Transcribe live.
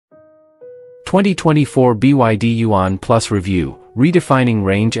2024 BYD Yuan Plus Review, Redefining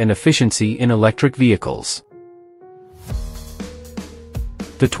Range and Efficiency in Electric Vehicles.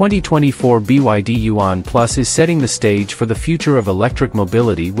 The 2024 BYD Yuan Plus is setting the stage for the future of electric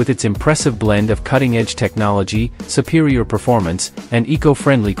mobility with its impressive blend of cutting-edge technology, superior performance, and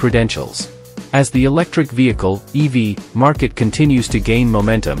eco-friendly credentials. As the electric vehicle (EV) market continues to gain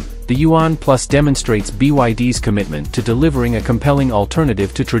momentum, the Yuan Plus demonstrates BYD's commitment to delivering a compelling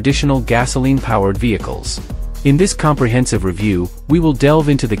alternative to traditional gasoline-powered vehicles. In this comprehensive review, we will delve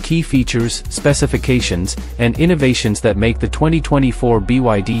into the key features, specifications, and innovations that make the 2024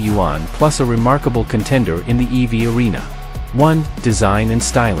 BYD Yuan Plus a remarkable contender in the EV arena. 1. Design and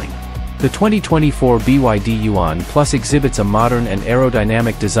styling. The 2024 BYD Yuan Plus exhibits a modern and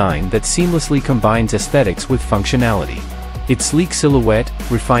aerodynamic design that seamlessly combines aesthetics with functionality. Its sleek silhouette,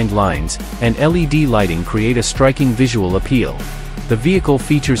 refined lines, and LED lighting create a striking visual appeal. The vehicle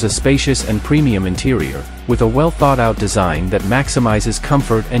features a spacious and premium interior, with a well-thought-out design that maximizes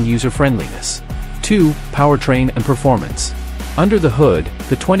comfort and user-friendliness. 2. Powertrain and performance. Under the hood,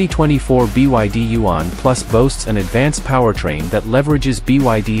 the 2024 BYD Yuan Plus boasts an advanced powertrain that leverages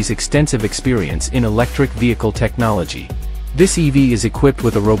BYD's extensive experience in electric vehicle technology. This EV is equipped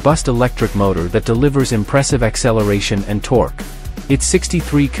with a robust electric motor that delivers impressive acceleration and torque. Its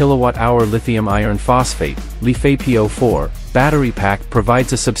 63 kWh lithium iron phosphate (LiFePO4) battery pack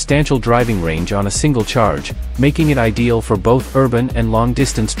provides a substantial driving range on a single charge, making it ideal for both urban and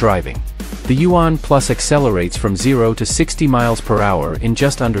long-distance driving. The Yuan Plus accelerates from 0 to 60 miles per hour in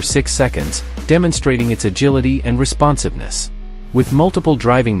just under 6 seconds, demonstrating its agility and responsiveness. With multiple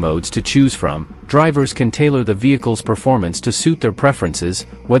driving modes to choose from, drivers can tailor the vehicle's performance to suit their preferences,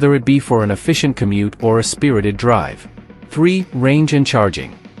 whether it be for an efficient commute or a spirited drive. 3. Range and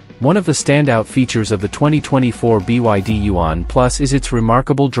charging. One of the standout features of the 2024 BYD Yuan Plus is its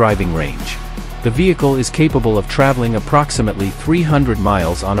remarkable driving range. The vehicle is capable of traveling approximately 300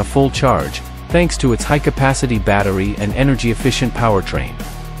 miles on a full charge, thanks to its high-capacity battery and energy-efficient powertrain.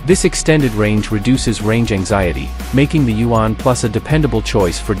 This extended range reduces range anxiety, making the Yuan Plus a dependable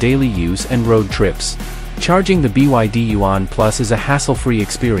choice for daily use and road trips. Charging the BYD Yuan Plus is a hassle-free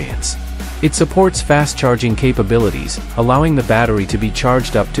experience. It supports fast charging capabilities, allowing the battery to be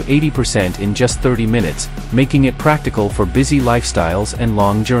charged up to 80% in just 30 minutes, making it practical for busy lifestyles and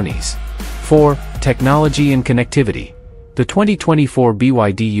long journeys. 4. Technology and connectivity. The 2024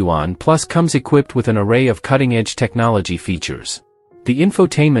 BYD Yuan Plus comes equipped with an array of cutting-edge technology features. The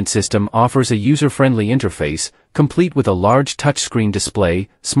infotainment system offers a user-friendly interface, complete with a large touchscreen display,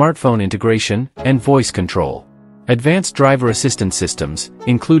 smartphone integration, and voice control. Advanced driver assistance systems,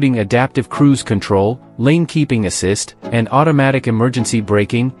 including adaptive cruise control, lane keeping assist, and automatic emergency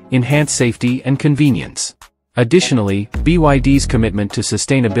braking, enhance safety and convenience. Additionally, BYD's commitment to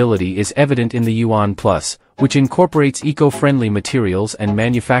sustainability is evident in the Yuan Plus, which incorporates eco-friendly materials and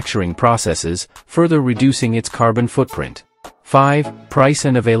manufacturing processes, further reducing its carbon footprint. 5. Price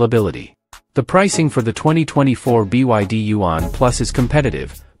and availability. The pricing for the 2024 BYD Yuan Plus is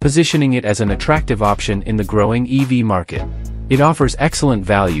competitive, positioning it as an attractive option in the growing EV market. It offers excellent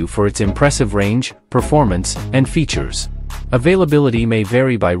value for its impressive range, performance, and features. Availability may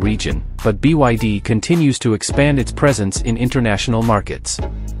vary by region, but BYD continues to expand its presence in international markets.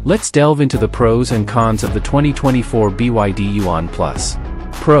 Let's delve into the pros and cons of the 2024 BYD Yuan Plus.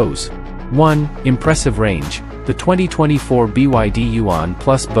 Pros. 1. Impressive range. The 2024 BYD Yuan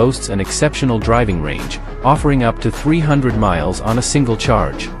Plus boasts an exceptional driving range, offering up to 300 miles on a single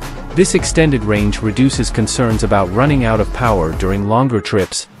charge. This extended range reduces concerns about running out of power during longer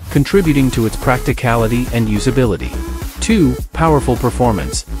trips, contributing to its practicality and usability. 2. Powerful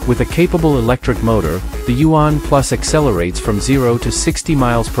performance. With a capable electric motor, the Yuan Plus accelerates from 0 to 60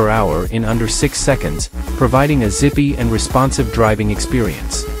 miles per hour in under 6 seconds, providing a zippy and responsive driving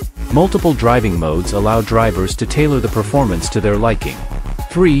experience. Multiple driving modes allow drivers to tailor the performance to their liking.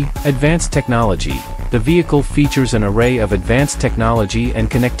 3. Advanced technology. The vehicle features an array of advanced technology and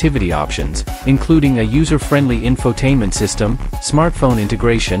connectivity options, including a user-friendly infotainment system, smartphone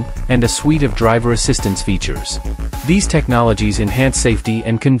integration, and a suite of driver assistance features. These technologies enhance safety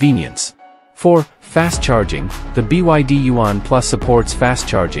and convenience. 4. Fast charging. The BYD Yuan Plus supports fast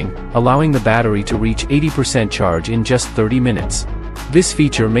charging, allowing the battery to reach 80% charge in just 30 minutes. This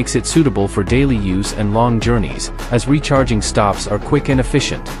feature makes it suitable for daily use and long journeys, as recharging stops are quick and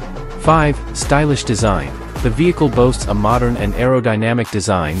efficient. 5. Stylish design. The vehicle boasts a modern and aerodynamic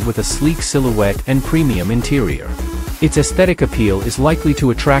design with a sleek silhouette and premium interior. Its aesthetic appeal is likely to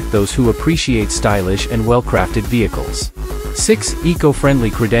attract those who appreciate stylish and well-crafted vehicles. 6.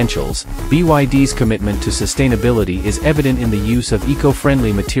 Eco-friendly credentials. BYD's commitment to sustainability is evident in the use of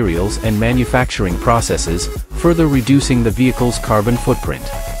eco-friendly materials and manufacturing processes, further reducing the vehicle's carbon footprint.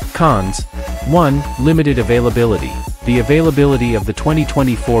 Cons. 1. Limited availability. The availability of the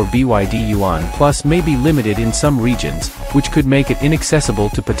 2024 BYD Yuan Plus may be limited in some regions, which could make it inaccessible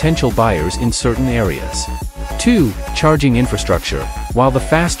to potential buyers in certain areas. 2. Charging infrastructure. While the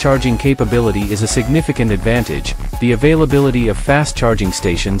fast charging capability is a significant advantage, the availability of fast charging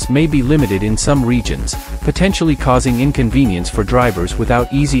stations may be limited in some regions, potentially causing inconvenience for drivers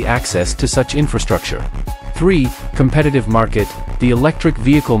without easy access to such infrastructure. 3. Competitive market. The electric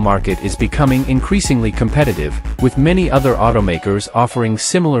vehicle market is becoming increasingly competitive, with many other automakers offering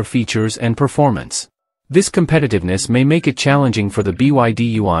similar features and performance. This competitiveness may make it challenging for the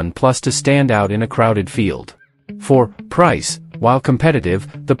BYD Yuan Plus to stand out in a crowded field. 4. Price. While competitive,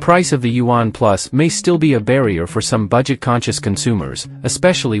 the price of the Yuan Plus may still be a barrier for some budget-conscious consumers,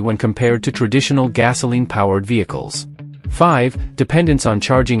 especially when compared to traditional gasoline-powered vehicles. 5. Dependence on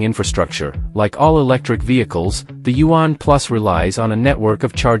charging infrastructure. Like all electric vehicles, the Yuan Plus relies on a network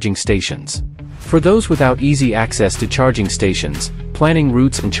of charging stations. For those without easy access to charging stations, planning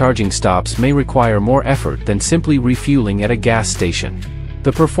routes and charging stops may require more effort than simply refueling at a gas station.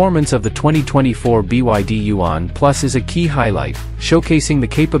 The performance of the 2024 BYD Yuan Plus is a key highlight, showcasing the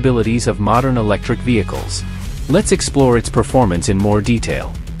capabilities of modern electric vehicles. Let's explore its performance in more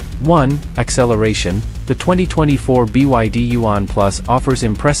detail. 1. Acceleration. The 2024 BYD Yuan Plus offers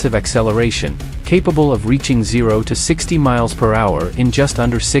impressive acceleration, capable of reaching 0 to 60 miles per hour in just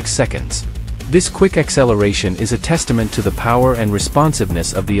under 6 seconds. This quick acceleration is a testament to the power and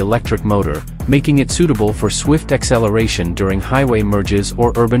responsiveness of the electric motor, making it suitable for swift acceleration during highway merges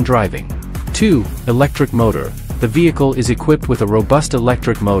or urban driving. 2. Electric motor. The vehicle is equipped with a robust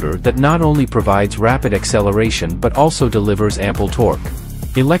electric motor that not only provides rapid acceleration but also delivers ample torque.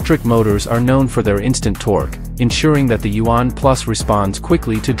 Electric motors are known for their instant torque, ensuring that the Yuan Plus responds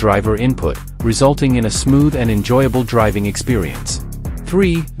quickly to driver input, resulting in a smooth and enjoyable driving experience.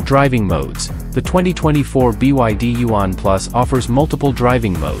 3. Driving modes. The 2024 BYD Yuan Plus offers multiple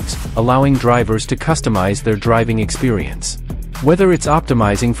driving modes, allowing drivers to customize their driving experience. Whether it's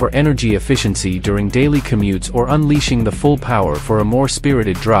optimizing for energy efficiency during daily commutes or unleashing the full power for a more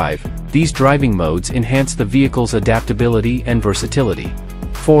spirited drive, these driving modes enhance the vehicle's adaptability and versatility.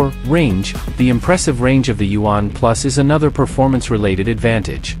 4. Range. The impressive range of the Yuan Plus is another performance-related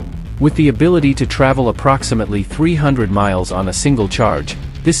advantage. With the ability to travel approximately 300 miles on a single charge,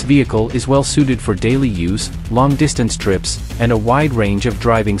 this vehicle is well suited for daily use, long-distance trips, and a wide range of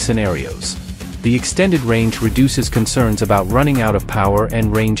driving scenarios. The extended range reduces concerns about running out of power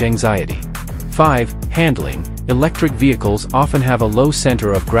and range anxiety. 5. Handling. Electric vehicles often have a low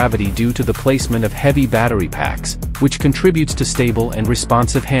center of gravity due to the placement of heavy battery packs, which contributes to stable and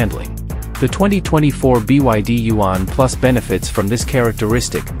responsive handling. The 2024 BYD Yuan Plus benefits from this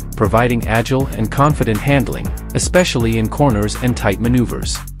characteristic, providing agile and confident handling, especially in corners and tight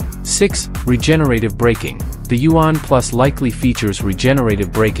maneuvers. 6. Regenerative braking. The Yuan Plus likely features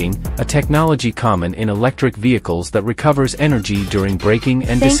regenerative braking, a technology common in electric vehicles that recovers energy during braking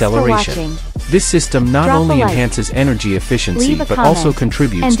and deceleration. This system not only enhances energy efficiency but also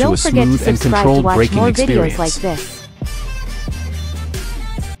contributes to a smooth and controlled braking experience.